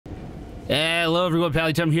Hello everyone,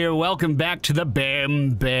 Pallytime here. Welcome back to the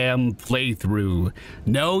Bam Bam playthrough.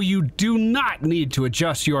 No, you do not need to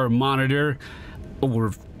adjust your monitor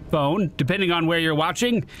or phone, depending on where you're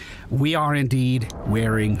watching. We are indeed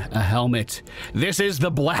wearing a helmet. This is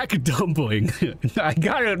the Black Dumpling. I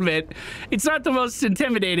gotta admit, it's not the most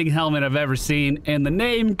intimidating helmet I've ever seen, and the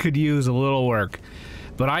name could use a little work.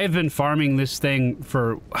 But I have been farming this thing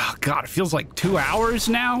for, oh God, it feels like 2 hours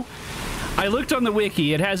now. I looked on the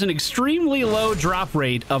wiki. It has an extremely low drop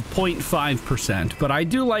rate of 0.5%, but I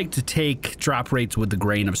do like to take drop rates with a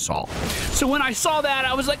grain of salt. So when I saw that,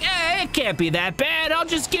 I was like, eh, it can't be that bad. I'll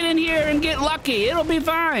just get in here and get lucky. It'll be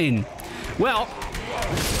fine. Well,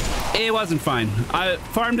 it wasn't fine. I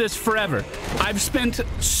farmed this forever. I've spent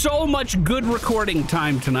so much good recording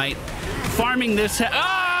time tonight farming this.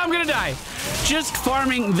 I'm gonna die. Just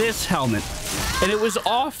farming this helmet. And it was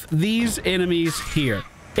off these enemies here.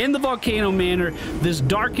 In the Volcano Manor, this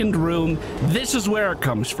darkened room, this is where it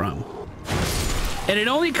comes from. And it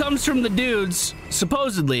only comes from the dudes,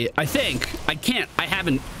 supposedly, I think. I can't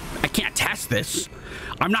test this.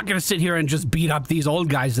 I'm not gonna sit here and just beat up these old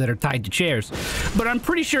guys that are tied to chairs. But I'm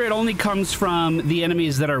pretty sure it only comes from the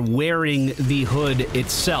enemies that are wearing the hood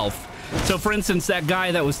itself. So for instance, that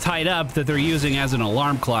guy that was tied up that they're using as an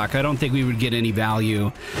alarm clock, I don't think we would get any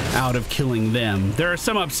value out of killing them. There are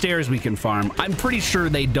some upstairs we can farm. I'm pretty sure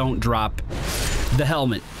they don't drop the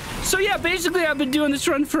helmet. So yeah, basically I've been doing this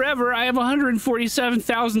run forever. I have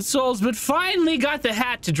 147,000 souls, but finally got the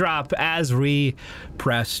hat to drop as we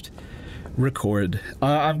pressed record.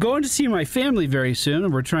 I'm going to see my family very soon,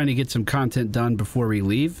 and we're trying to get some content done before we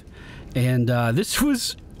leave. And this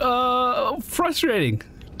was frustrating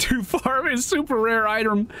to farm a super rare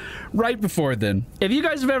item right before then. If you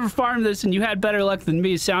guys have ever farmed this and you had better luck than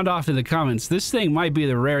me, sound off in the comments. This thing might be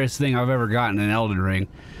the rarest thing I've ever gotten in Elden Ring.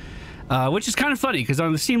 Which is kind of funny, because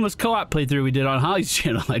on the seamless co-op playthrough we did on Holly's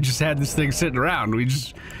channel, I just had this thing sitting around. We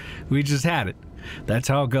just had it. That's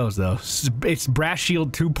how it goes, though. It's Brass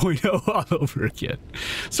Shield 2.0 all over again.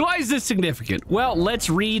 So why is this significant? Well, let's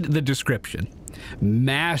read the description.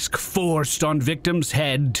 Mask forced on victim's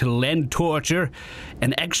head to lend torture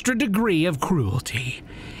an extra degree of cruelty.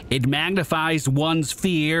 It magnifies one's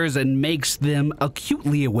fears and makes them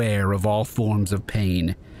acutely aware of all forms of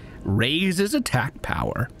pain. Raises attack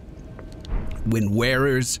power when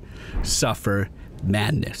wearers suffer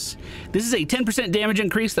madness. This is a 10% damage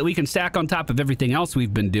increase that we can stack on top of everything else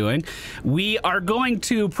we've been doing. We are going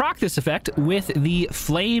to proc this effect with the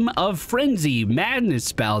Flame of Frenzy madness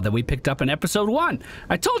spell that we picked up in episode 1.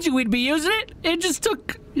 I told you we'd be using it. It just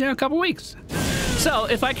took, a couple weeks. So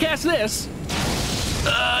if I cast this,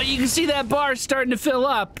 you can see that bar starting to fill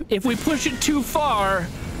up. If we push it too far,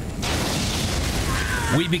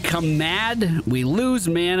 we become mad, we lose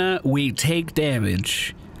mana, we take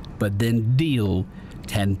damage, but then deal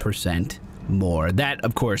 10% more. That,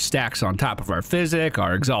 of course, stacks on top of our Physic,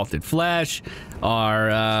 our Exalted Flesh,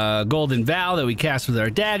 our Golden Vow that we cast with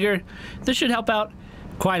our dagger. This should help out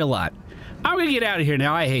quite a lot. I'm gonna get out of here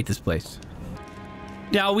now. I hate this place.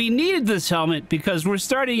 Now, we needed this helmet because we're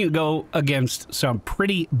starting to go against some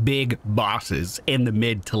pretty big bosses in the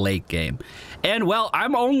mid to late game. And, well,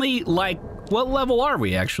 I'm only, like, what level are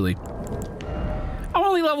we, actually? I'm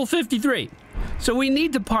only level 53. So we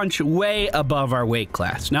need to punch way above our weight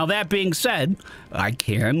class. Now, that being said, I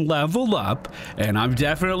can level up, and I'm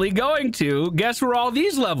definitely going to. Guess where all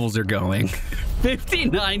these levels are going?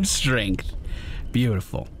 59 strength.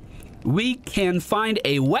 Beautiful. We can find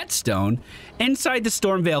a whetstone inside the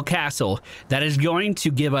Stormvale Castle that is going to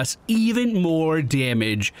give us even more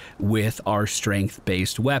damage with our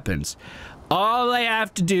strength-based weapons. All I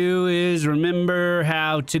have to do is remember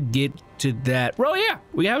how to get to that. Oh yeah,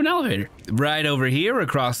 we have an elevator. Right over here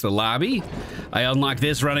across the lobby. I unlocked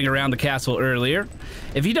this running around the castle earlier.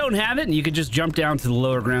 If you don't have it, you could just jump down to the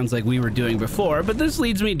lower grounds like we were doing before, but this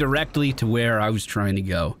leads me directly to where I was trying to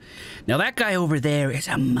go. Now that guy over there is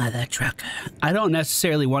a mother trucker. I don't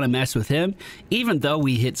necessarily want to mess with him, even though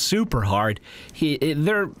we hit super hard.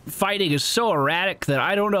 Their fighting is so erratic that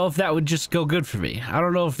I don't know if that would just go good for me. I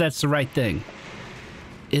don't know if that's the right thing.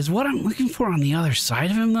 Is what I'm looking for on the other side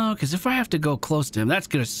of him, though? Because if I have to go close to him, that's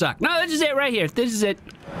gonna suck. No, this is it right here. This is it.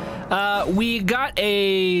 We got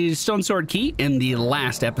a stone sword key in the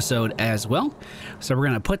last episode as well. So we're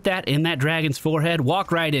gonna put that in that dragon's forehead,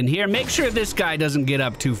 walk right in here, make sure this guy doesn't get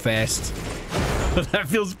up too fast. That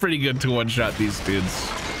feels pretty good to one-shot these dudes.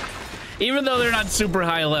 Even though they're not super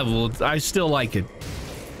high level, I still like it.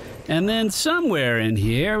 And then somewhere in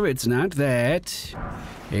here, it's not that.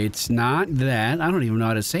 It's not that. I don't even know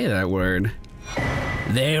how to say that word.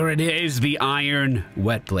 There it is, the iron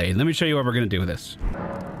wet blade. Let me show you what we're gonna do with this.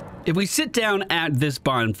 If we sit down at this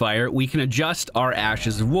bonfire, we can adjust our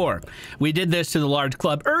Ashes of War. We did this to the large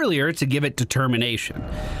club earlier to give it determination.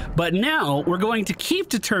 But now we're going to keep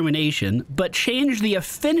determination, but change the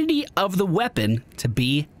affinity of the weapon to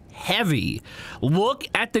be heavy. Look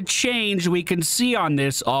at the change we can see on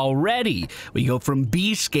this already. We go from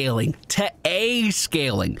B scaling to A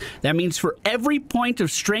scaling. That means for every point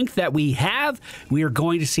of strength that we have, we are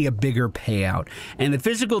going to see a bigger payout. And the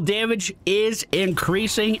physical damage is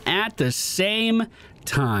increasing at the same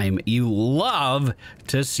time. You love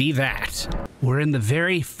to see that. We're in the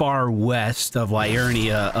very far west of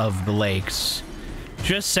Liurnia of the Lakes,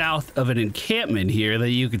 just south of an encampment here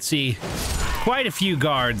that you can see quite a few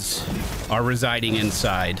guards are residing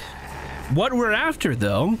inside. What we're after,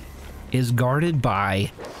 though, is guarded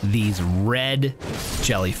by these red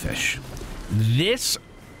jellyfish. This,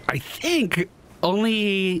 I think,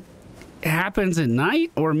 only happens at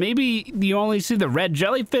night, or maybe you only see the red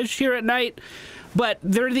jellyfish here at night, but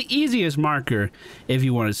they're the easiest marker if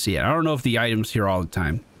you want to see it. I don't know if the item's here all the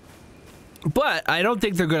time, but I don't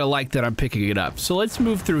think they're going to like that I'm picking it up. So let's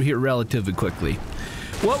move through here relatively quickly.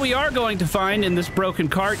 What we are going to find in this broken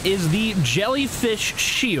cart is the jellyfish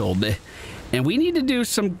shield. And we need to do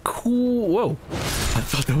some cool... Whoa, I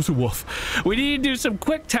thought that was a wolf. We need to do some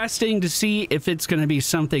quick testing to see if it's going to be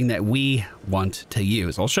something that we want to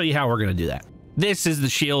use. I'll show you how we're going to do that. This is the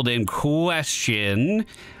shield in question.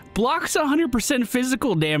 Blocks 100%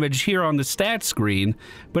 physical damage here on the stat screen,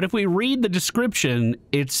 but if we read the description,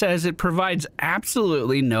 it says it provides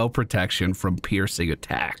absolutely no protection from piercing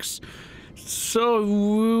attacks.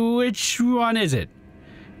 So, which one is it?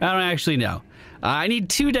 I don't actually know. I need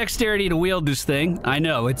 2 dexterity to wield this thing. I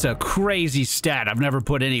know, it's a crazy stat. I've never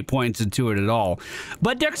put any points into it at all.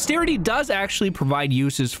 But dexterity does actually provide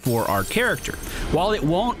uses for our character. While it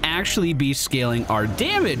won't actually be scaling our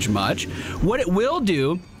damage much, what it will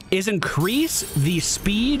do is increase the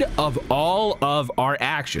speed of all of our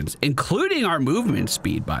actions, including our movement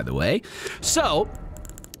speed, by the way. So,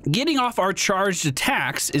 getting off our charged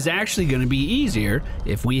attacks is actually going to be easier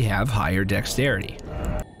if we have higher dexterity.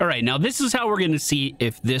 All right, now this is how we're going to see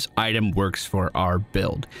if this item works for our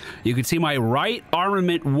build. You can see my right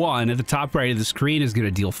armament 1 at the top right of the screen is going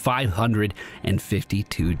to deal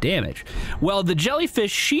 552 damage. Well, the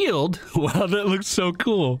jellyfish shield, wow, that looks so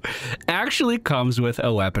cool, actually comes with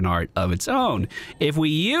a weapon art of its own. If we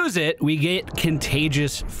use it, we get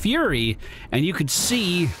Contagious Fury, and you could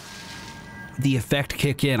see the effect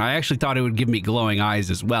kick in. I actually thought it would give me glowing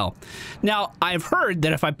eyes as well. Now, I've heard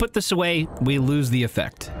that if I put this away, we lose the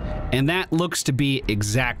effect. And that looks to be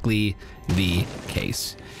exactly the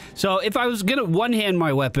case. So if I was gonna one-hand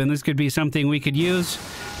my weapon, this could be something we could use.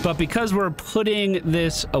 But because we're putting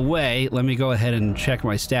this away, let me go ahead and check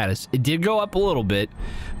my status. It did go up a little bit,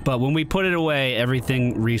 but when we put it away,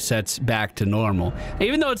 everything resets back to normal,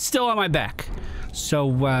 even though it's still on my back.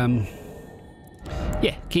 So,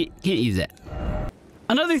 yeah, can't use that.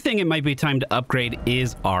 Another thing it might be time to upgrade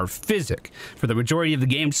is our physic. For the majority of the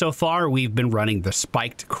game so far, we've been running the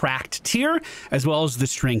spiked cracked tier, as well as the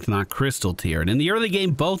strength not crystal tier. And in the early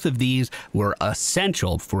game, both of these were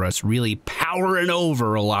essential for us really powering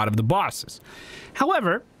over a lot of the bosses.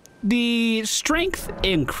 However, the strength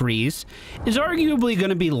increase is arguably going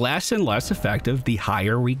to be less and less effective the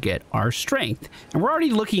higher we get our strength. And we're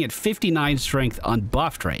already looking at 59 strength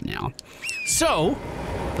unbuffed right now. So,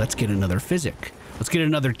 let's get another physic. Let's get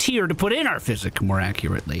another tier to put in our physic more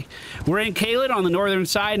accurately. We're in Caelid on the northern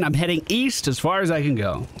side, and I'm heading east as far as I can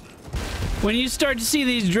go. When you start to see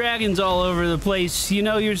these dragons all over the place, you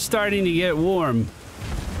know you're starting to get warm.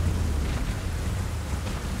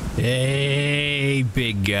 Hey,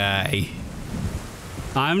 big guy.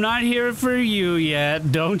 I'm not here for you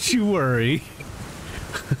yet, don't you worry.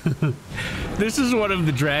 This is one of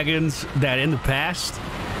the dragons that in the past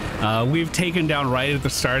we've taken down right at the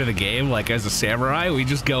start of the game, like as a samurai. We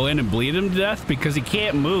just go in and bleed him to death because he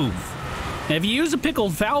can't move. And if you use a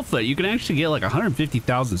pickled Foulfoot, you can actually get like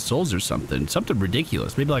 150,000 souls or something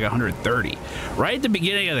ridiculous, maybe like 130, right at the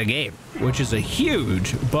beginning of the game, which is a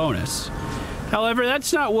huge bonus. However,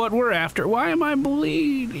 that's not what we're after. Why am I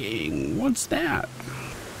bleeding? What's that?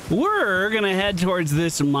 We're gonna head towards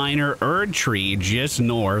this minor Erd tree just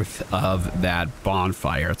north of that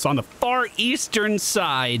bonfire. It's on the far eastern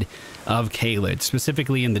side of Caelid,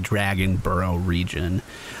 specifically in the Dragon Burrow region.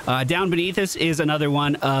 Down beneath us is another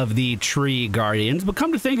one of the tree guardians, but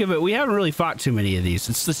come to think of it, we haven't really fought too many of these.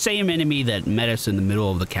 It's the same enemy that met us in the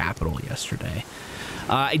middle of the capital yesterday.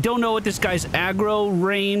 I don't know what this guy's aggro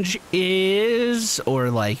range is, or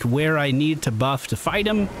like where I need to buff to fight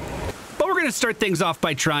him. But we're going to start things off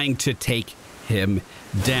by trying to take him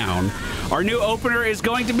down. Our new opener is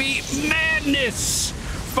going to be madness,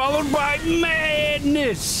 followed by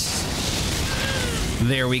madness.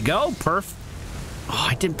 There we go. Perf. Oh,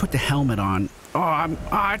 I didn't put the helmet on. Oh,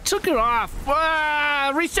 I took it off.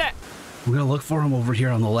 Reset. We're gonna look for him over here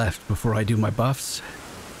on the left before I do my buffs,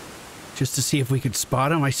 just to see if we could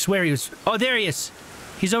spot him. I swear he was. Oh, there he is.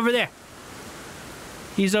 He's over there.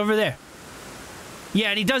 He's over there. Yeah,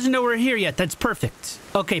 and he doesn't know we're here yet. That's perfect.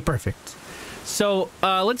 Okay, perfect. So,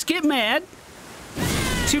 let's get mad.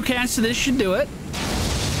 2 casts of this should do it.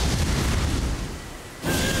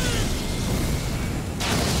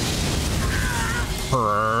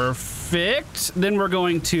 Perfect. Then we're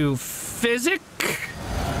going to physic.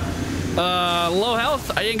 Low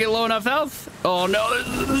health. I didn't get low enough health. Oh, no.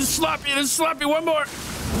 This is sloppy. This is sloppy. One more.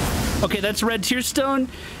 Okay, that's red tear stone.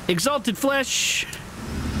 Exalted flesh.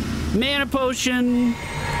 Mana potion,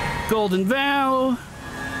 golden vow,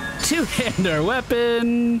 2-hander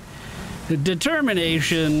weapon,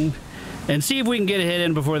 determination, and see if we can get a hit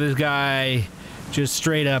in before this guy just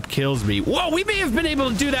straight up kills me. Whoa, we may have been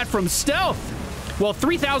able to do that from stealth. Well,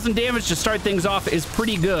 3,000 damage to start things off is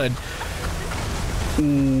pretty good.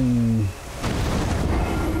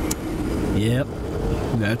 Yep,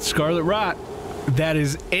 that's Scarlet Rot. That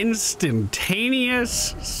is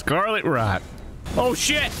instantaneous Scarlet Rot. Oh,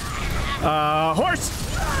 shit. Horse!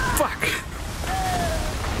 Fuck!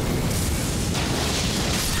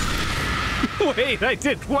 Wait, I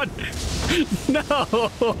did one.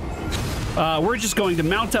 No! We're just going to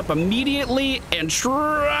mount up immediately and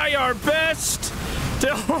try our best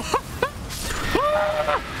to...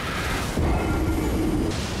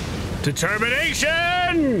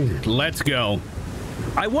 Determination! Let's go.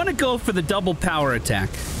 I want to go for the double power attack,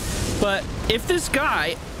 but if this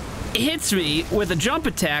guy hits me with a jump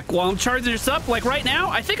attack while I'm charging this up, like right now,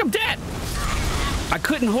 I think I'm dead. I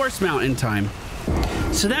couldn't horse mount in time.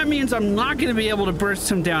 So that means I'm not going to be able to burst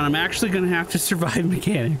him down. I'm actually going to have to survive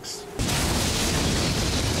mechanics.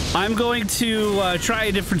 I'm going to try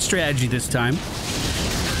a different strategy this time.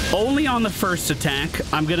 Only on the first attack,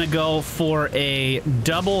 I'm going to go for a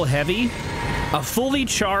double heavy, a fully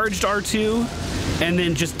charged R2, and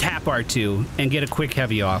then just tap R2 and get a quick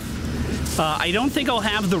heavy off. I don't think I'll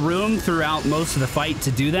have the room throughout most of the fight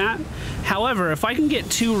to do that. However, if I can get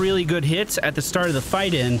 2 really good hits at the start of the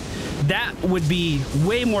fight in, that would be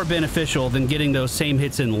way more beneficial than getting those same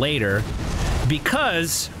hits in later,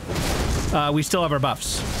 because we still have our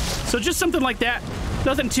buffs. So just something like that.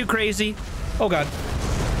 Nothing too crazy. Oh god.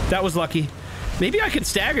 That was lucky. Maybe I could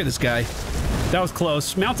stagger this guy. That was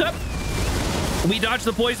close. Mount up. We dodged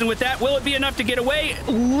the poison with that. Will it be enough to get away?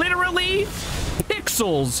 Literally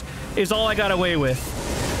pixels is all I got away with.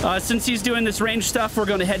 Since he's doing this range stuff, we're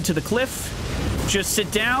going to head to the cliff. Just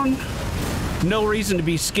sit down. No reason to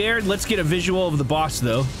be scared. Let's get a visual of the boss,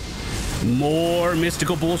 though. More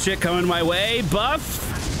mystical bullshit coming my way. Buff.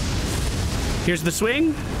 Here's the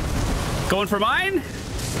swing. Going for mine.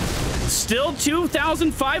 Still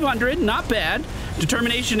 2,500. Not bad.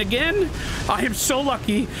 Determination again. I am so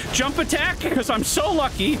lucky. Jump attack, because I'm so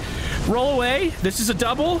lucky. Roll away. This is a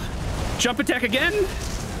double. Jump attack again.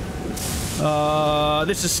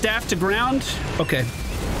 This is staff to ground. Okay.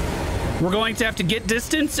 We're going to have to get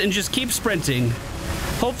distance and just keep sprinting.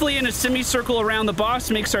 Hopefully in a semicircle around the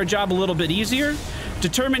boss makes our job a little bit easier.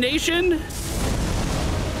 Determination.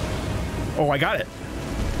 Oh, I got it.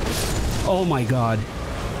 Oh my god.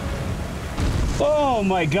 Oh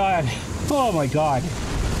my god. Oh my god.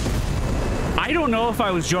 I don't know if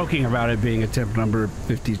I was joking about it being attempt number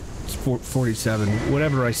 47,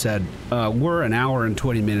 whatever I said. We're an hour and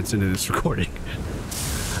 20 minutes into this recording.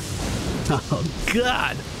 Oh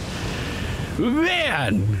god.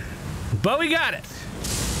 Man. But we got it.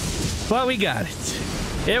 But we got it.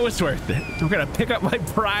 It was worth it. I'm gonna pick up my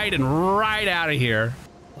pride and ride out of here.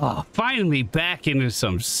 Oh, finally back into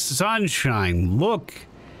some sunshine. Look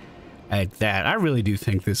at that. I really do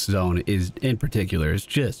think this zone is, in particular, is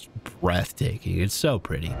just breathtaking. It's so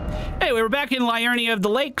pretty. Anyway, we're back in Liurnia of the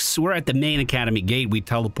Lakes. We're at the main academy gate. We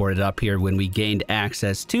teleported up here when we gained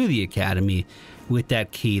access to the academy with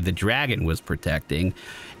that key the dragon was protecting.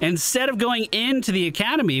 Instead of going into the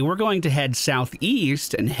academy, we're going to head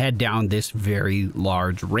southeast and head down this very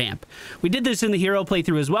large ramp. We did this in the hero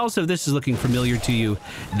playthrough as well, so if this is looking familiar to you,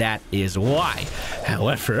 that is why.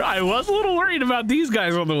 However, I was a little worried about these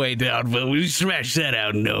guys on the way down, but we smashed that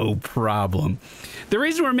out no problem. The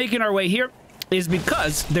reason we're making our way here is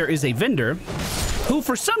because there is a vendor who,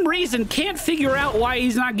 for some reason, can't figure out why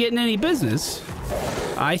he's not getting any business.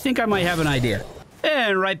 I think I might have an idea.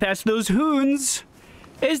 And right past those hoons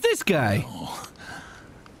is this guy. Oh.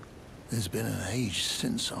 There's been an age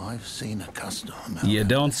since I've seen a custom. You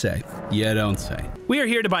don't say. You don't say. We are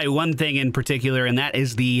here to buy one thing in particular, and that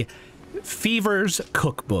is the Fever's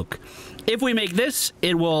Cookbook. If we make this,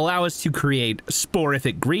 it will allow us to create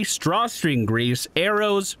sporific grease, drawstring grease,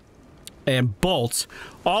 arrows, and bolts.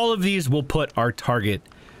 All of these will put our target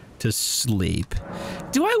to sleep.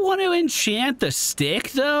 Do I want to enchant the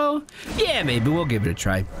stick, though? Yeah, maybe we'll give it a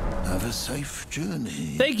try. Have a safe journey.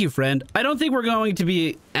 Thank you, friend. I don't think we're going to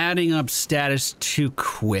be adding up status too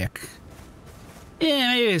quick.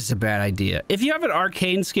 Yeah, maybe it's a bad idea. If you have an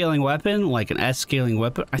arcane scaling weapon, like an S scaling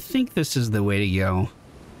weapon, I think this is the way to go.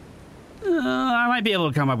 I might be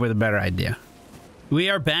able to come up with a better idea. We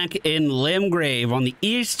are back in Limgrave on the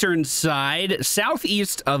eastern side,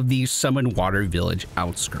 southeast of the Summoned Water Village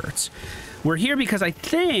outskirts. We're here because I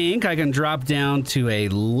think I can drop down to a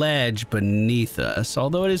ledge beneath us,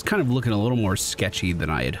 although it is kind of looking a little more sketchy than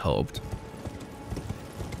I had hoped.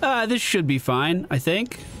 This should be fine, I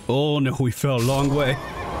think. Oh no, we fell a long way.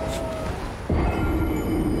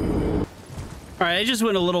 All right, I just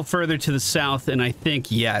went a little further to the south, and I think,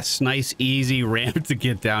 yes, nice, easy ramp to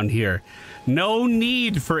get down here. No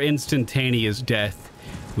need for instantaneous death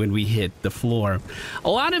when we hit the floor. A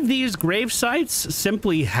lot of these grave sites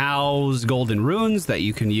simply house golden runes that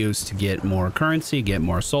you can use to get more currency, get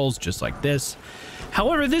more souls, just like this.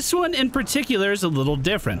 However, this one in particular is a little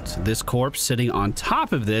different. This corpse sitting on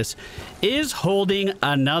top of this is holding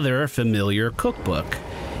another familiar cookbook.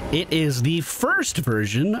 It is the first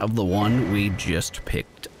version of the one we just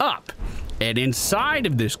picked up. And inside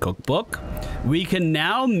of this cookbook, we can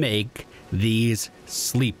now make these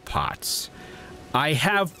sleep pots. I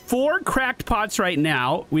have 4 cracked pots right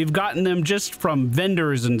now. We've gotten them just from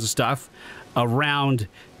vendors and stuff around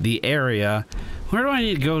the area. Where do I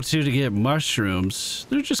need to go to get mushrooms?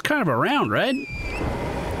 They're just kind of around, right?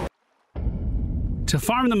 To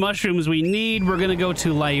farm the mushrooms we need, we're gonna go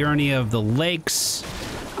to Liurnia of the Lakes.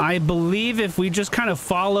 I believe if we just kind of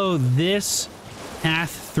follow this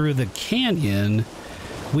path through the canyon,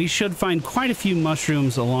 we should find quite a few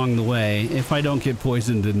mushrooms along the way if I don't get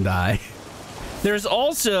poisoned and die. There's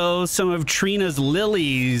also some of Trina's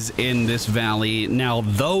lilies in this valley. Now,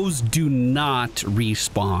 those do not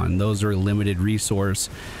respawn. Those are a limited resource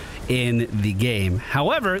in the game.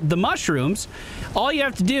 However, the mushrooms, all you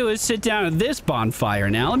have to do is sit down at this bonfire.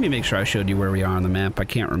 Now, let me make sure I showed you where we are on the map. I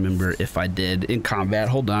can't remember if I did in combat.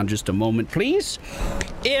 Hold on just a moment, please.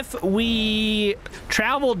 If we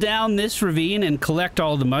travel down this ravine and collect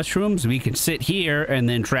all the mushrooms, we can sit here and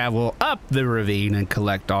then travel up the ravine and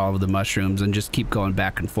collect all of the mushrooms and just keep going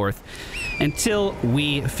back and forth until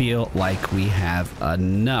we feel like we have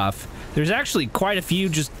enough. There's actually quite a few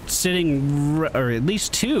just sitting, or at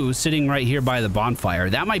least 2 sitting right here by the bonfire.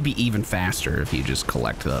 That might be even faster if you just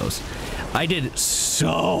collect those. I did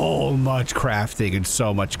so much crafting and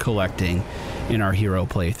so much collecting in our hero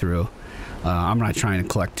playthrough. I'm not trying to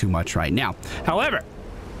collect too much right now. However,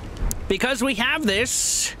 because we have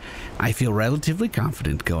this, I feel relatively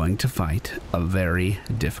confident going to fight a very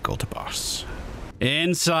difficult boss.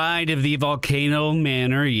 Inside of the Volcano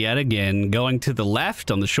Manor yet again, going to the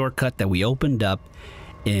left on the shortcut that we opened up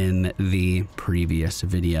in the previous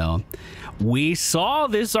video. We saw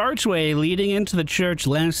this archway leading into the church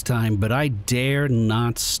last time, but I dare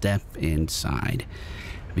not step inside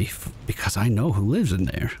because I know who lives in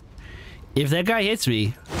there. If that guy hits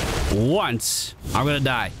me once, I'm gonna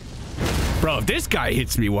die. Bro, if this guy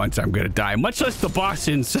hits me once, I'm gonna die, much less the boss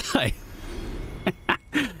inside.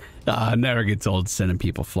 Never gets old sending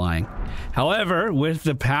people flying. However, with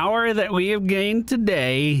the power that we have gained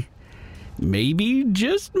today, maybe,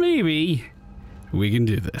 just maybe, we can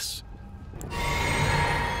do this.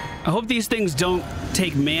 I hope these things don't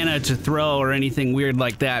take mana to throw or anything weird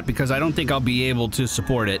like that, because I don't think I'll be able to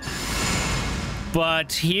support it.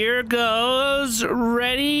 But here goes,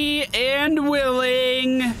 ready and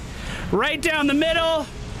willing. Right down the middle.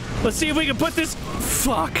 Let's see if we can put this...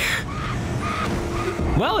 Fuck.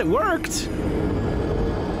 Well, it worked.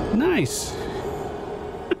 Nice.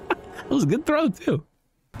 That was a good throw, too.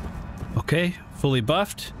 Okay, fully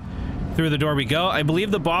buffed. Through the door we go. I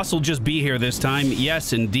believe the boss will just be here this time.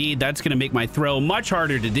 Yes, indeed. That's going to make my throw much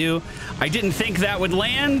harder to do. I didn't think that would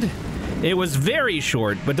land. It was very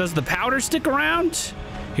short, but does the powder stick around?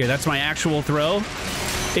 Here, that's my actual throw.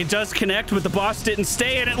 It does connect, but the boss didn't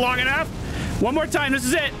stay in it long enough. One more time. This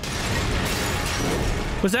is it.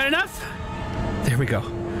 Was that enough? There we go.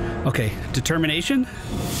 Okay, determination.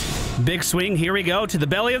 Big swing. Here we go to the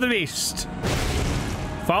belly of the beast.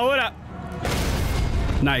 Follow it up.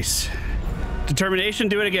 Nice. Determination.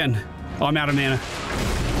 Do it again. Oh, I'm out of mana.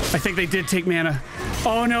 I think they did take mana.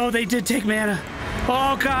 Oh, no, they did take mana.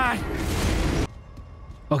 Oh, God.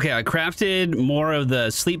 Okay, I crafted more of the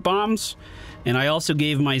sleep bombs, and I also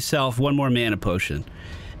gave myself 1 more mana potion.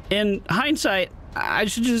 In hindsight, I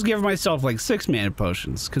should just give myself like 6 mana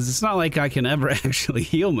potions, because it's not like I can ever actually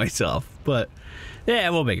heal myself. But yeah,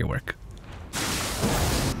 we'll make it work.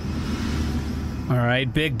 All right,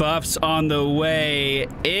 big buffs on the way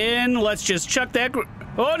in. Let's just chuck that.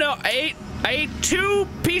 Oh no, I ate 2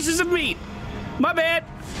 pieces of meat. My bad.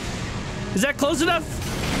 Is that close enough?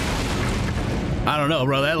 I don't know,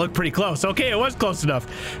 bro. That looked pretty close. Okay, it was close enough.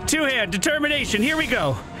 2-hand determination. Here we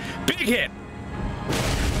go. Big hit.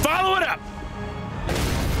 Follow it up.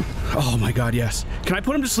 Oh my God, yes. Can I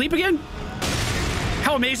put him to sleep again?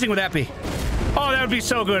 How amazing would that be? Oh, that would be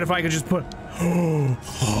so good if I could just put...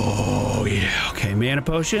 Oh, yeah. Okay, mana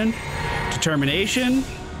potion. Determination.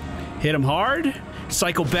 Hit him hard.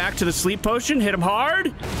 Cycle back to the sleep potion. Hit him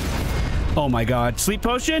hard. Oh my God. Sleep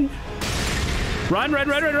potion. Run, run,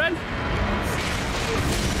 run, run, run.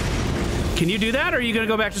 Can you do that, or are you gonna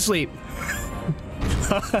go back to sleep?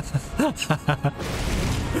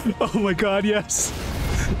 Oh my God, yes.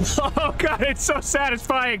 Oh God, it's so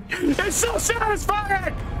satisfying. It's so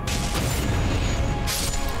satisfying.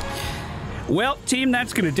 Well, team,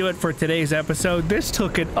 that's gonna do it for today's episode. This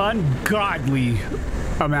took an ungodly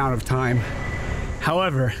amount of time.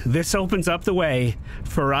 However, this opens up the way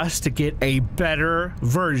for us to get a better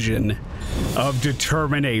version of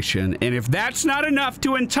determination. And if that's not enough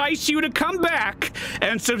to entice you to come back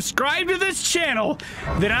and subscribe to this channel,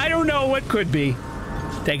 then I don't know what could be.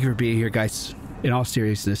 Thank you for being here, guys. In all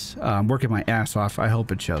seriousness, I'm working my ass off. I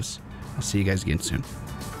hope it shows. I'll see you guys again soon.